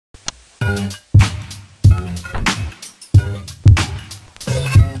Hello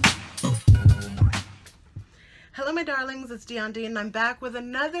my darlings, it's Deonde and I'm back with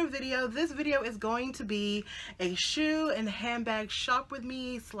another video. This video is going to be a shoe and handbag shop with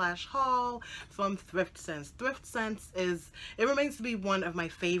me / haul from Thrift. Thrift it remains to be one of my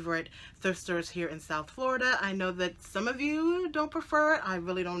favorite thrift stores here in South Florida. I know that some of you don't prefer it. I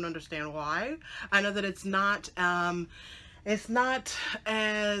really don't understand why. I know that it's not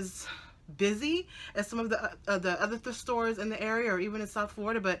as busy as some of the other thrift stores in the area or even in South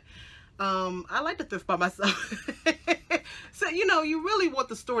Florida, but I like to thrift by myself. So, you know, you really want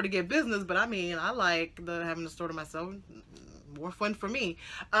the store to get business, but I mean, I like having the store to myself. More fun for me.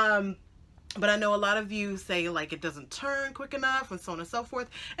 But I know a lot of you say like it doesn't turn quick enough and so on and so forth,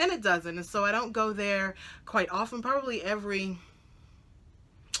 and it doesn't. And so I don't go there quite often, probably every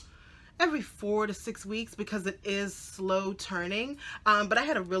 4 to 6 weeks, because it is slow turning. But I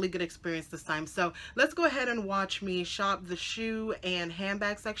had a really good experience this time. So let's go ahead and watch me shop the shoe and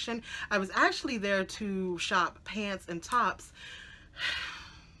handbag section. I was actually there to shop pants and tops,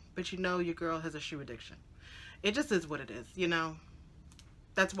 but you know your girl has a shoe addiction. It just is what it is, you know.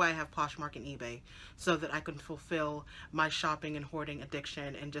 That's why I have Poshmark and eBay, so that I can fulfill my shopping and hoarding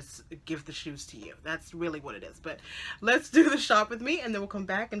addiction and just give the shoes to you. That's really what it is. But let's do the shop with me, and then we'll come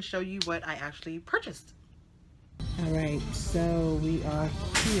back and show you what I actually purchased. All right, so we are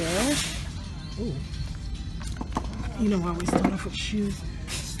here. Ooh. You know, I always start off with shoes.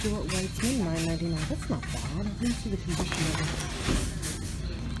 Stuart Weitzman, $9.99. That's not bad. Let me see the condition of it.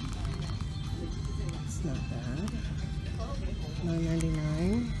 That's not bad.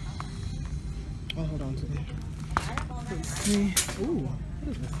 $9.99. Oh, hold on to me. Let's see. Ooh, what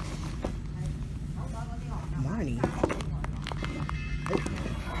is this? Marnie.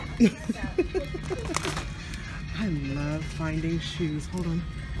 I love finding shoes. Hold on.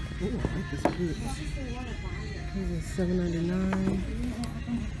 Ooh, I like this boot. This is $7.99.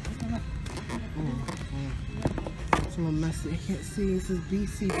 It's a little messy. I can't see. This is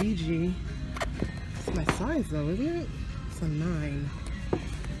BCBG. It's my size though, isn't it? A 9. Oh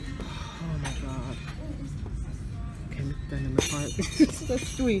my god. Okay, make that in the heart. That's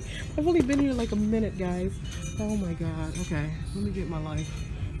sweet. I've only been here like a minute, guys. Oh my god. Okay, let me get my life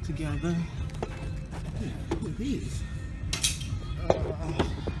together. What are these?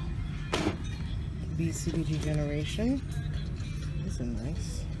 BCBG Generation. These are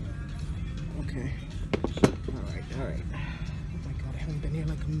nice. Okay. Alright. Oh my god, I haven't been here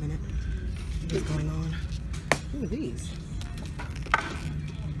like a minute. What is going on? Who are these?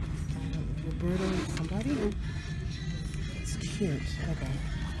 Roberto, somebody? It's cute. Okay.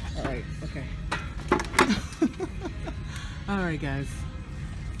 Alright, okay. Alright, guys.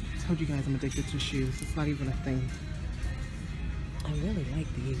 I told you guys I'm addicted to shoes. It's not even a thing. I really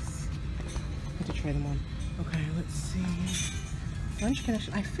like these. I have to try them on. Okay, let's see. French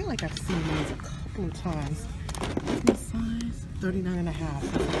Connection. I feel like I've seen these a couple of times. What's my size? 39.5.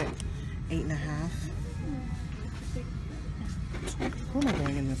 That's like 8.5. Who am I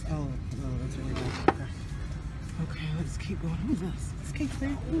going in this? Oh, no, that's really good. Okay, let's keep going. Who's this? This cake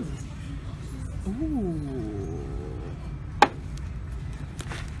there? Who's this? Ooh.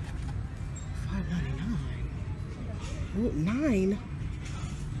 $5.99. Ooh, 9.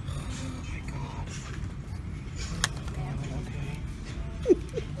 Oh my god. Okay.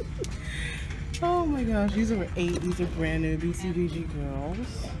 Oh my gosh, these are 8. These are brand new BCBG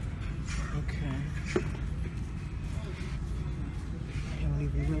girls. Okay.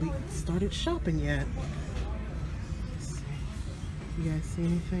 Really started shopping yet. Let's see. You guys see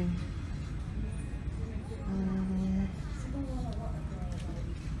anything?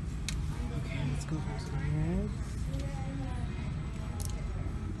 Okay, let's go for some reds.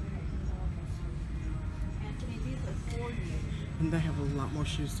 And they have a lot more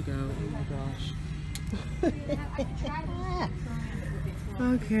shoes to go. Oh my gosh.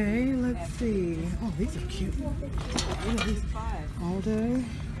 Okay, let's see. Oh, these are cute. All day.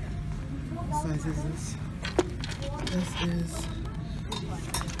 What size is this? This is,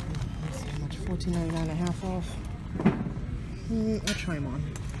 let's see how much, $14.99.5 off. I'll try them on.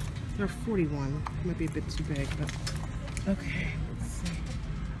 They're 41. Might be a bit too big, but okay. Let's see.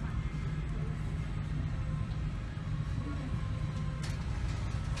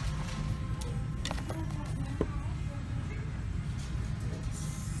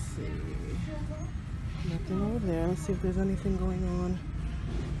 Nothing over there. Let's see if there's anything going on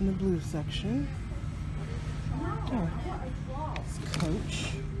in the blue section. Oh, it's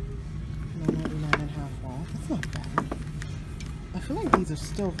Coach. $9.99.5 off. That's not bad. I feel like these are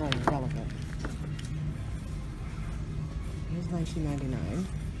still very relevant. Here's $19.99.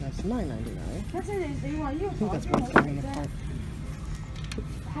 Now That's $9.99. I think that's worth putting in the cart.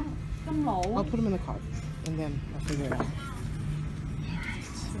 I'll put them in the cart and then I'll figure it out.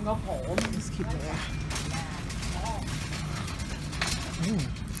 Alright. Let's keep it there.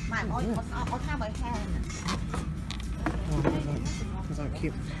 Those are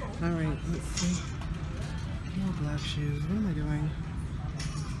cute. Alright, let's see. More black shoes. What am I doing?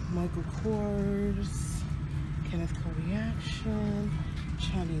 Michael Kors, Kenneth Cody Action,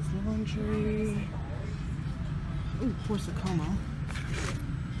 Chinese Laundry. Ooh, Corsicomo.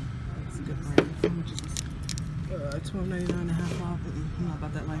 That's a good brand. How much is this? $12.99 and a half off. I'm not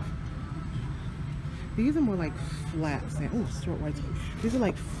about that life. These are more like flat sandals. Oh, short white. These are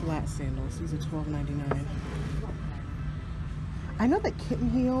like flat sandals. These are $12.99. I know that kitten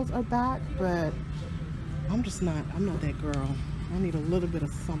heels are back, but I'm not that girl. I need a little bit of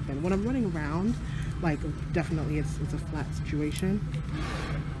something. When I'm running around, like definitely it's a flat situation.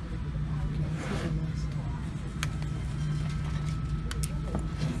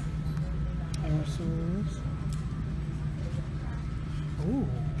 Aerosols. Ooh,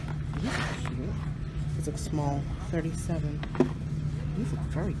 these are cute. These look small, 37. These look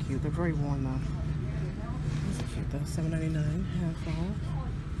very cute. They're very worn though. These are cute though, $7.99, half off.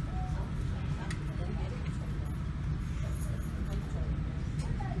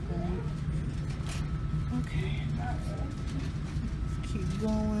 Okay. Let's keep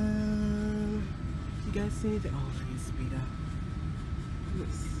going. You guys see anything? Oh, look at Speedo.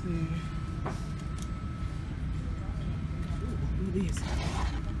 Let's see. Ooh, look at these.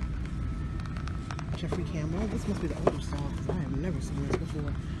 Jeffrey Campbell. This must be the older style because I have never seen this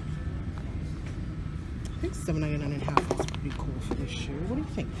before. I think $7.99 and a half is pretty cool for this shoe. What do you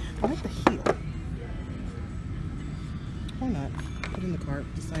think? I like the heel. Why not? Put it in the cart.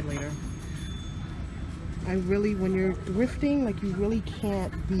 Decide later. I really, when you're thrifting, like you really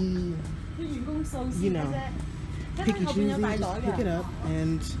can't be, you know, picky choosy. Just pick it up,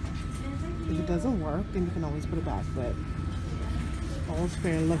 and if it doesn't work, then you can always put it back. But all's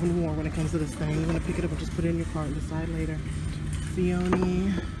fair in love and war when it comes to this thing. You're gonna pick it up and just put it in your cart and decide later.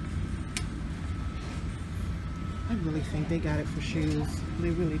 Fioni. I really think they got it for shoes.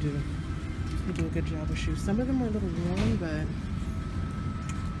 They really do. They do a good job with shoes. Some of them are a little worn, but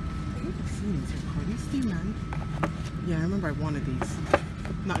are these Steeman? Yeah, I remember I wanted these.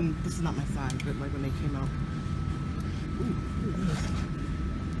 Not in, this is not my size, but like when they came out.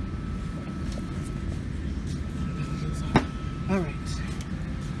 Alright.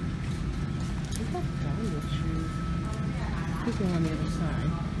 What's that down with shoes? Let's go on the other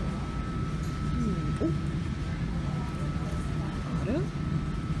side.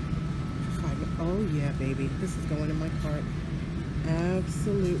 Oh yeah, baby. This is going in my cart.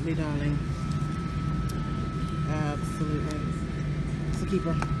 Absolutely, darling. Absolutely. It's a keeper.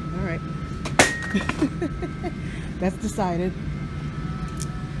 All right. That's decided.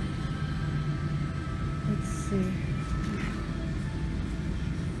 Let's see.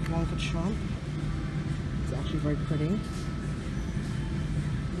 Wonka Trump. It's actually very pretty. A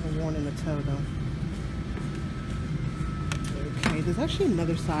little worn in the toe, though. Okay, there's actually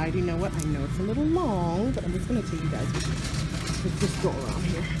another side. You know what? I know it's a little long, but I'm just going to take you guys. Let's just go around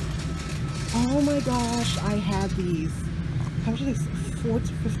here. Oh my gosh, I had these. How much are these? $4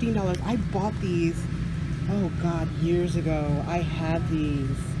 to $15. I bought these, oh god, years ago. I had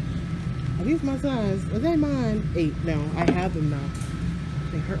these. Are these my size? Are they mine? 8. No, I have them now.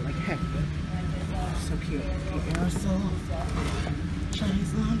 They hurt like heck, but they're so cute. Okay, aerosol.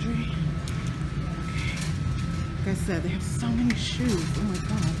 Chinese Laundry. Okay. Like I said, they have so many shoes. Oh my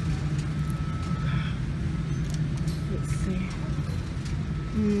god. Let's see.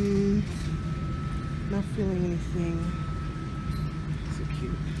 Not feeling anything. So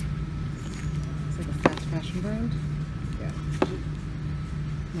cute. It's like a fast fashion brand. Yeah. Oh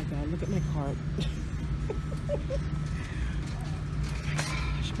my god, look at my cart. Oh my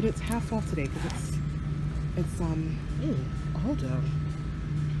gosh, but it's half off today because it's hold on.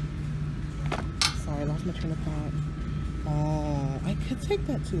 Sorry, I lost my train of thought. Oh, I could take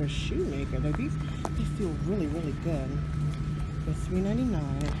that to a shoemaker. Though these, they feel really, really good. They're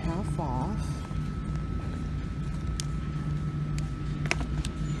 $3.99, half off.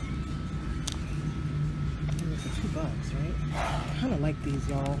 And for $2, right? I kind of like these,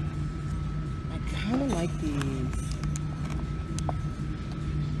 y'all. I kind of like these.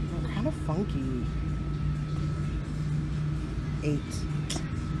 They're kind of funky. 8.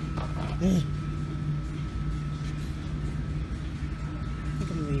 I'm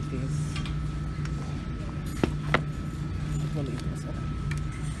gonna leave these. We'll leave this.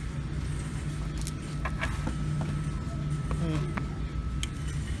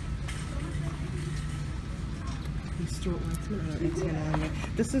 Stuart Weitzman.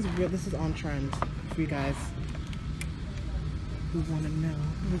 This is real. This is on trend for you guys who want to know.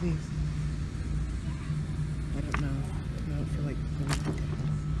 What are these? I don't know. I don't feel like going.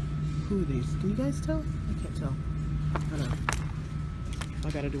 Who are these? Can you guys tell? I can't tell. I don't know. I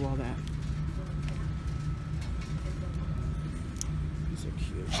gotta do all that. These are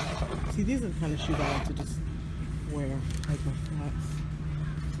cute. See, these are the kind of shoes I like to just wear, like my flats,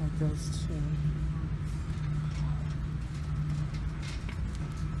 like those two.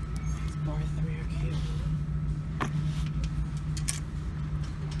 These bar 3 are cute.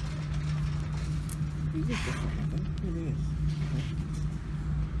 These are different. Look at these.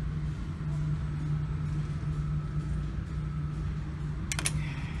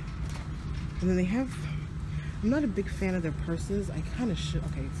 And then they have, I'm not a big fan of their purses. I kind of should,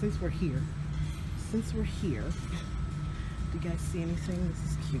 okay, since we're here, do you guys see anything? This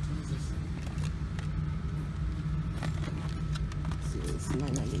is cute. What is this? Let's see, this is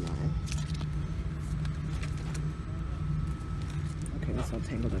 $9.99. Okay, that's all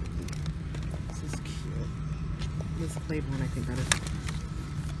tangled up. This is cute. This Claiborne, I think that is.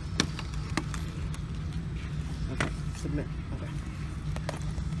 Okay, submit. Okay.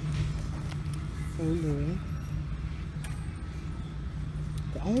 Louis.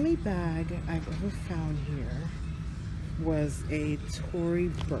 The only bag I've ever found here was a Tory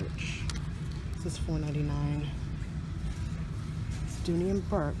Burch. This is $4.99. It's Dooney and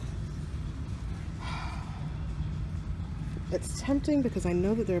Burke. It's tempting because I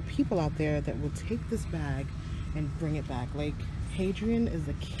know that there are people out there that will take this bag and bring it back. Like Hadrian is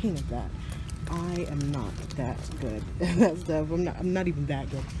the king of that. I am not that good at that stuff. I'm not even that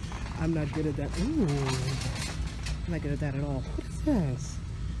good. I'm not good at that. Ooh. I'm not good at that at all. What is this?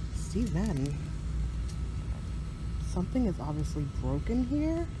 Steve Madden. Something is obviously broken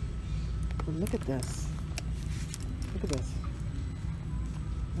here. But look at this. Look at this.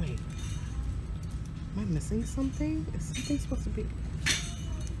 Wait. Am I missing something? Is something supposed to be...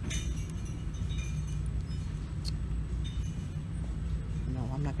 No,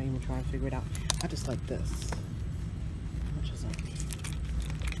 I'm not going to even try and figure it out. I just like this. How much is that?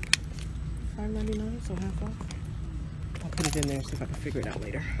 $5.99, so half off. I'll put it in there and see if I can figure it out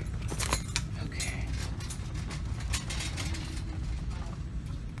later. Okay.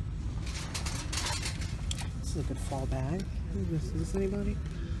 This is a good fall bag. Who is this? Is this anybody?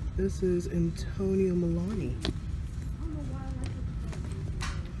 This is Antonio Milani.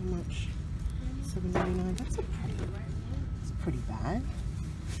 How much? $7.99. That's a pretty bag.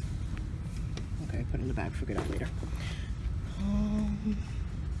 Okay, put it in the bag. Figure it out later.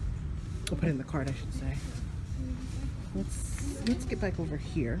 I'll put it in the cart, I should say. Let's get back over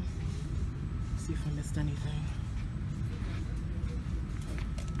here. See if I missed anything.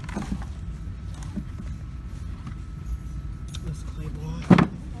 This Claiborne.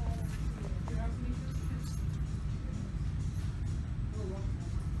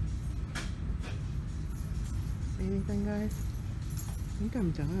 See anything, guys? I think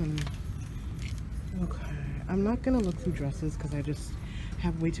I'm done. Okay, I'm not gonna look through dresses because I just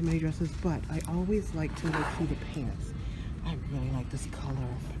have way too many dresses, but I always like to look through the pants. I really like this color,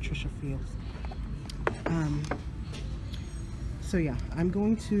 Patricia Fields. So yeah, I'm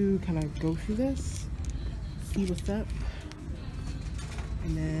going to kind of go through this, see what's up,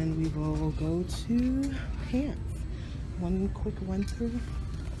 and then we will go to pants. One quick run through.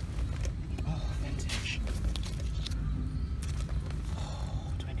 Oh, vintage.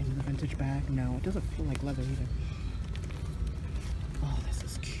 Oh, do I need another vintage bag? No, it doesn't feel like leather either. Oh, this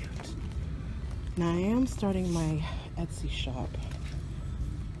is cute. Now I am starting my Etsy shop.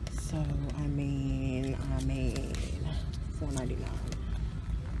 So I mean $4.99.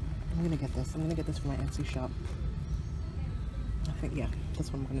 I'm gonna get this. I'm gonna get this for my Etsy shop. I think, yeah,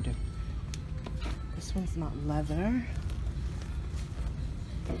 that's what I'm gonna do. This one's not leather.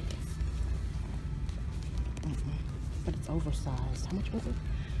 But it's oversized. How much was it?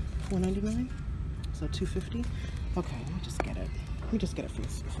 $4.99? So $2.50? Okay, let me just get it. Let me just get it for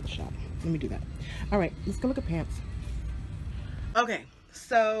the shop. Let me do that. All right, let's go look at pants. Okay,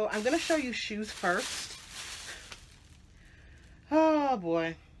 so I'm gonna show you shoes first. Oh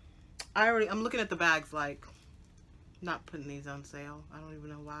boy, I'm looking at the bags like, not putting these on sale. I don't even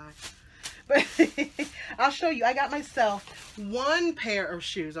know why, but I'll show you. I got myself one pair of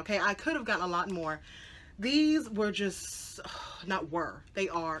shoes. Okay, I could have gotten a lot more. These were just, they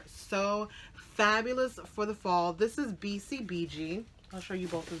are so fabulous for the fall. This is BCBG. I'll show you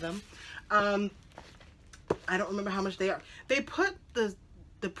both of them. I don't remember how much they are. They put the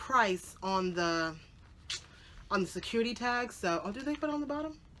price on the security tag. So, oh, did they put it on the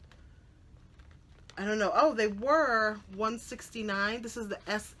bottom? I don't know. Oh, they were $169. This is the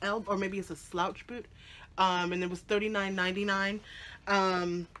SL, or maybe it's a slouch boot. And it was $39.99.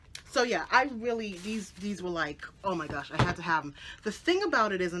 So yeah, I really, these were like, oh my gosh, I had to have them. The thing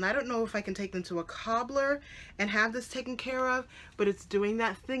about it is, and I don't know if I can take them to a cobbler and have this taken care of, but it's doing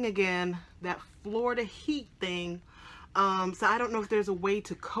that thing again, that Florida heat thing. So I don't know if there's a way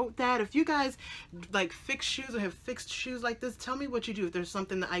to coat that. If you guys like fix shoes or have fixed shoes like this, tell me what you do. If there's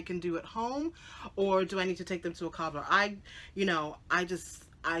something that I can do at home, or do I need to take them to a cobbler?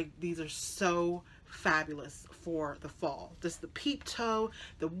 These are so fabulous for the fall. Just the peep toe,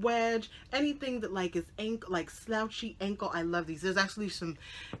 the wedge, anything that like is like slouchy ankle. I love these. There's actually some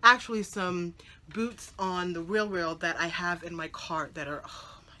boots on the Real that I have in my cart that are,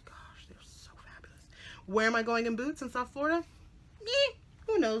 oh my gosh, they're so fabulous. Where am I going in boots in South Florida?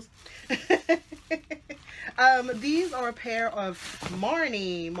 Who knows? These are a pair of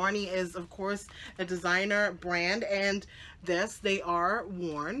Marni. Marni is, of course, a designer brand, and they are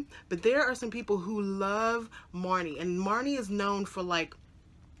worn, but there are some people who love Marni, and Marni is known for like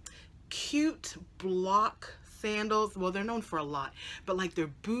cute block sandals. Well, they're known for a lot, but like their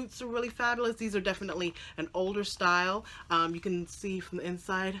boots are really fabulous. These are definitely an older style. You can see from the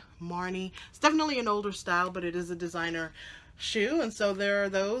inside, Marni. It's definitely an older style, but it is a designer shoe, and so there are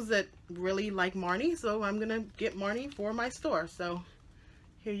those that really like Marni, so I'm gonna get Marni for my store. So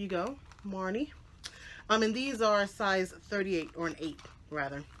here you go, Marni. And these are a size 38, or an 8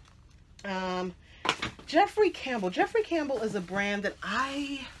 rather. Jeffrey Campbell. Jeffrey Campbell is a brand that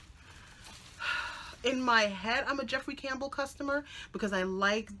in my head, I'm a Jeffrey Campbell customer because I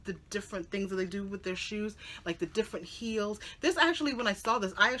like the different things that they do with their shoes, like the different heels. This actually, when I saw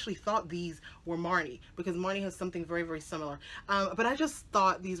this, I actually thought these were Marni, because Marni has something very, very similar. But I just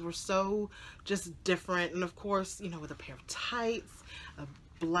thought these were so just different. And of course, you know, with a pair of tights, a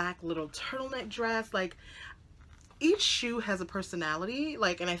black little turtleneck dress, like each shoe has a personality,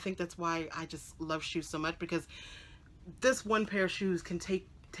 like, and I think that's why I just love shoes so much, because this one pair of shoes can take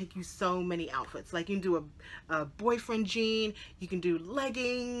you so many outfits. Like you can do a boyfriend jean, you can do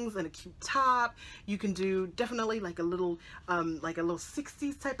leggings and a cute top, you can do definitely like a little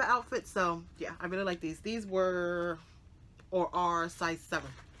 60s type of outfit. So yeah, I really like these. These were, or are, size 7.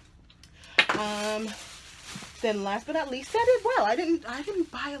 Then last but not least, I did well. I didn't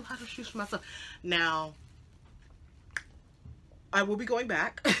buy a lot of shoes for myself. Now I will be going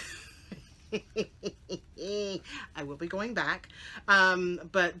back. I will be going back,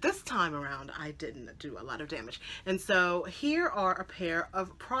 but this time around I didn't do a lot of damage. And so here are a pair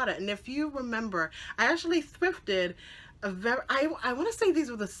of Prada, and if you remember, I actually thrifted I want to say these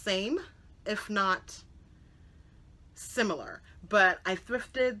were the same, if not similar, but I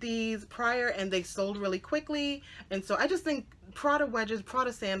thrifted these prior and they sold really quickly. And so I just think Prada wedges,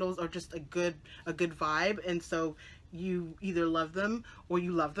 Prada sandals are just a good vibe, and so you either love them or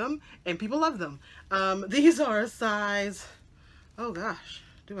you love them, and people love them. These are a size, oh gosh,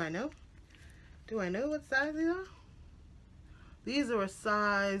 do I know what size these are? These are a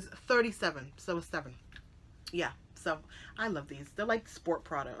size 37, so a 7. Yeah, so I love these. They're like sport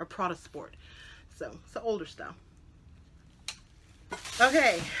Prada, or Prada Sport, so it's an older style.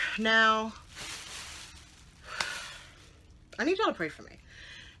 Okay, now I need y'all to pray for me,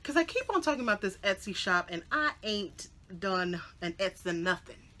 because I keep on talking about this Etsy shop, and I ain't done an Etsy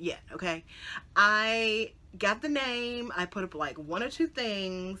nothing yet, okay? I got the name, I put up like 1 or 2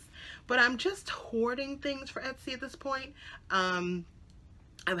 things, but I'm just hoarding things for Etsy at this point. I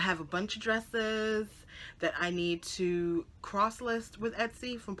have a bunch of dresses that I need to cross-list with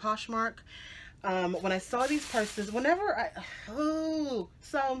Etsy from Poshmark. When I saw these purses,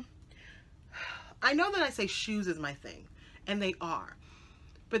 so I know that I say shoes is my thing, and they are.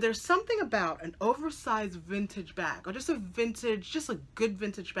 But there's something about an oversized vintage bag, or just a good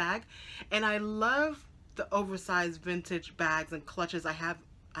vintage bag. And I love the oversized vintage bags and clutches. I have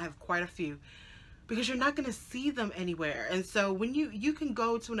quite a few, because you're not going to see them anywhere. And so when you can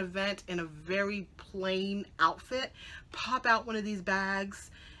go to an event in a very plain outfit, pop out one of these bags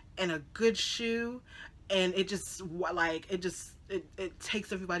and a good shoe, and it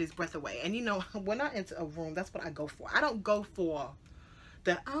takes everybody's breath away. And you know, when I enter a room, that's what I go for. I don't go for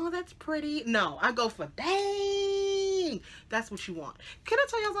oh, that's pretty. No, I go for dang. That's what you want. Can I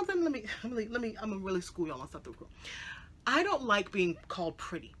tell y'all something? I'm gonna really school y'all on something cool. I don't like being called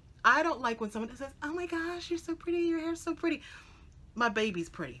pretty. I don't like when someone says, oh my gosh, you're so pretty, your hair's so pretty. My baby's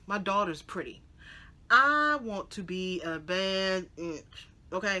pretty, my daughter's pretty. I want to be a bad inch.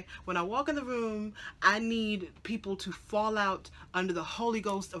 Okay, when I walk in the room, I need people to fall out under the Holy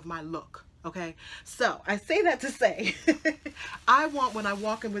Ghost of my look. Okay, so I say that to say, I want, when I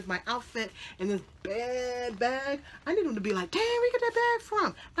walk in with my outfit and this bad bag, I need them to be like, damn, where you get that bag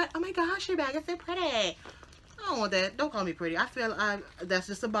from? Like, oh my gosh, your bag is so pretty. I don't want that. Don't call me pretty. I feel that's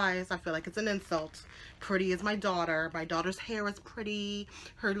just a bias. I feel like it's an insult. Pretty is my daughter. My daughter's hair is pretty.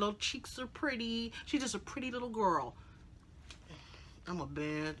 Her little cheeks are pretty. She's just a pretty little girl. I'm a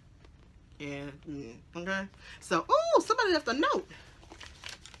bad, yeah, okay. So, oh, somebody left a note.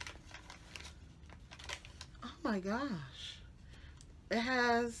 Oh my gosh. It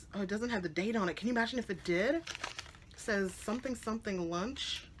has, oh, it doesn't have the date on it. Can you imagine if it did? It says something something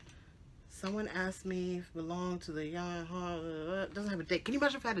lunch. Someone asked me if it belonged to the young, it doesn't have a date. Can you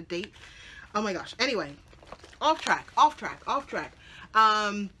imagine if it had a date? Oh my gosh. Anyway, off track.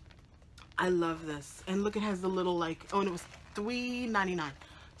 I love this. And look, it has the little like, oh, and it was $3.99.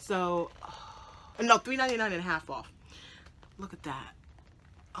 So, no, $3.99 and half off. Look at that.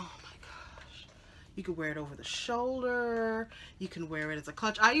 Oh my gosh. You can wear it over the shoulder. You can wear it as a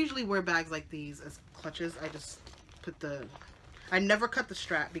clutch. I usually wear bags like these as clutches. I just put I never cut the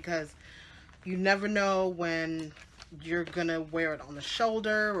strap because you never know when you're gonna wear it on the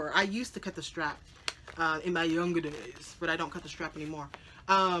shoulder. Or I used to cut the strap in my younger days, but I don't cut the strap anymore.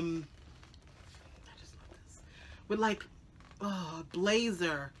 I just love this. With like, oh,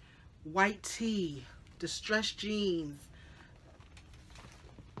 blazer, white tee, distressed jeans,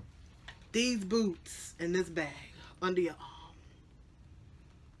 these boots, and this bag under your arm.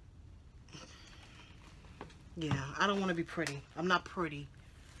 Yeah, I don't want to be pretty. I'm not pretty.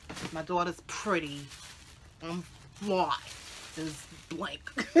 My daughter's pretty. I'm fly. Is blank.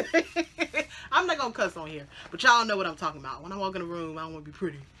 I'm not gonna cuss on here, but y'all know what I'm talking about. When I walk in a room, I don't want to be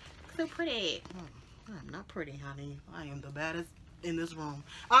pretty. So pretty. I'm not pretty, honey. I am the baddest in this room.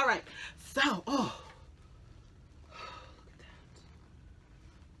 All right. So, oh, look at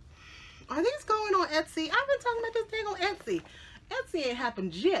that. Are these going on Etsy? I've been talking about this thing on Etsy. Etsy ain't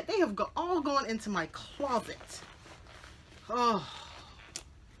happened yet. They have all gone into my closet. Oh.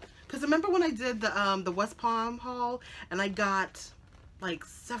 Because remember when I did the West Palm haul and I got like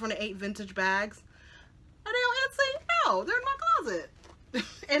 7 or 8 vintage bags? Are they on Etsy? No, they're in my closet.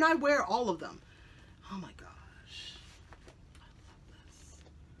 And I wear all of them. Oh my gosh.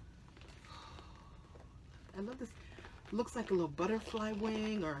 I love this. It looks like a little butterfly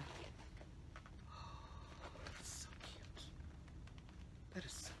wing or... Oh, that's so cute. That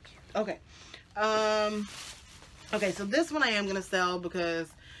is so cute. Okay. Okay, so this one I am going to sell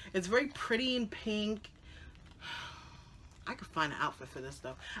because it's very pretty and pink. I could find an outfit for this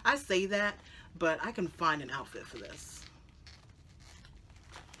though. I say that, but I can find an outfit for this.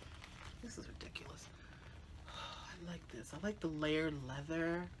 This is ridiculous. Oh, I like this. I like the layered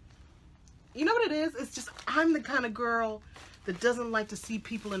leather. You know what it is? It's just I'm the kind of girl that doesn't like to see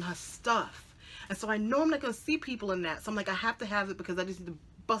people in her stuff. And so I know I'm not going to see people in that. So I'm like, I have to have it because I just need to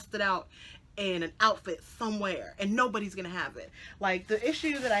bust it out in an outfit somewhere and nobody's gonna have it. Like the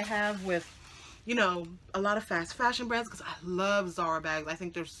issue that I have with, you know, a lot of fast fashion brands, because I love Zara bags. I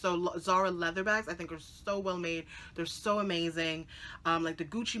think they're so, Zara leather bags, I think are so well made. They're so amazing. Like the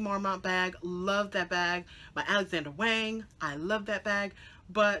Gucci Marmont bag, love that bag. My Alexander Wang, I love that bag.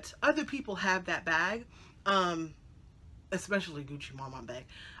 But other people have that bag, especially Gucci Marmont bag.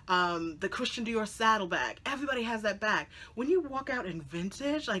 The Christian Dior saddle bag. Everybody has that bag. When you walk out in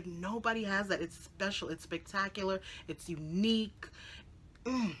vintage, like nobody has that. It's special. It's spectacular. It's unique. I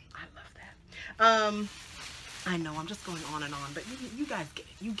love that. I know I'm just going on and on, but you guys get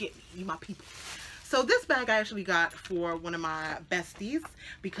it. You get me. You my people. So this bag I actually got for one of my besties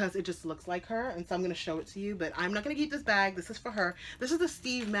because it just looks like her, and so I'm going to show it to you, but I'm not going to keep this bag. This is for her. This is the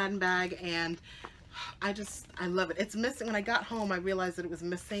Steve Madden bag, and I love it. It's missing. When I got home, I realized that it was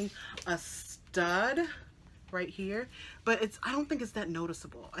missing a stud right here, but I don't think it's that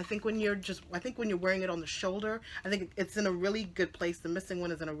noticeable. I think when you're wearing it on the shoulder, I think it's in a really good place. The missing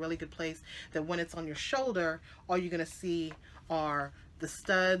one is in a really good place that when it's on your shoulder, all you're going to see are the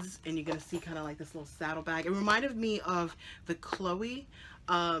studs, and you're going to see kind of like this little saddle bag. It reminded me of the Chloe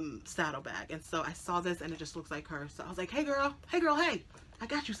saddle bag, and so I saw this and it just looks like her. So I was like, hey girl, hey, I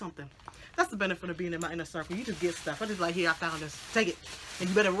got you something. That's the benefit of being in my inner circle. You just get stuff. I just like, here, I found this. Take it. And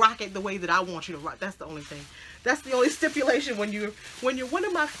you better rock it the way that I want you to rock. That's the only thing. That's the only stipulation when you're one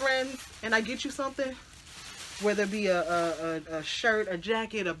of my friends and I get you something, whether it be a shirt, a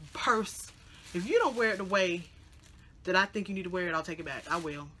jacket, a purse. If you don't wear it the way that I think you need to wear it, I'll take it back. I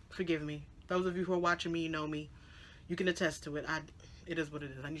will. Forgive me. Those of you who are watching me, you know me. You can attest to it. It is what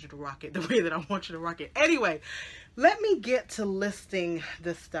it is. I need you to rock it the way that I want you to rock it. Anyway, let me get to listing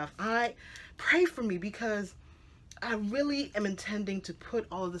this stuff. Pray for me because I really am intending to put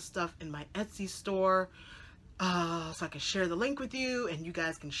all of this stuff in my Etsy store, so I can share the link with you and you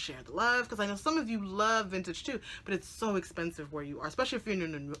guys can share the love, because I know some of you love vintage too, but it's so expensive where you are, especially if you're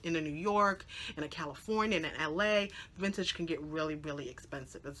in a New York, in a California, in an LA. Vintage can get really, really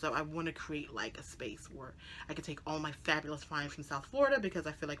expensive, and so I want to create like a space where I can take all my fabulous finds from South Florida, because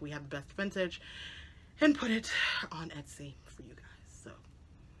I feel like we have the best vintage, and put it on Etsy for you guys. So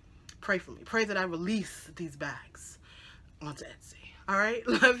pray for me. Pray that I release these bags onto Etsy. All right,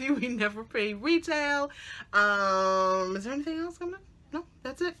 love you. We never pay retail. Is there anything else coming up? No,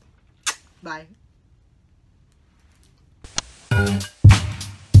 that's it. Bye.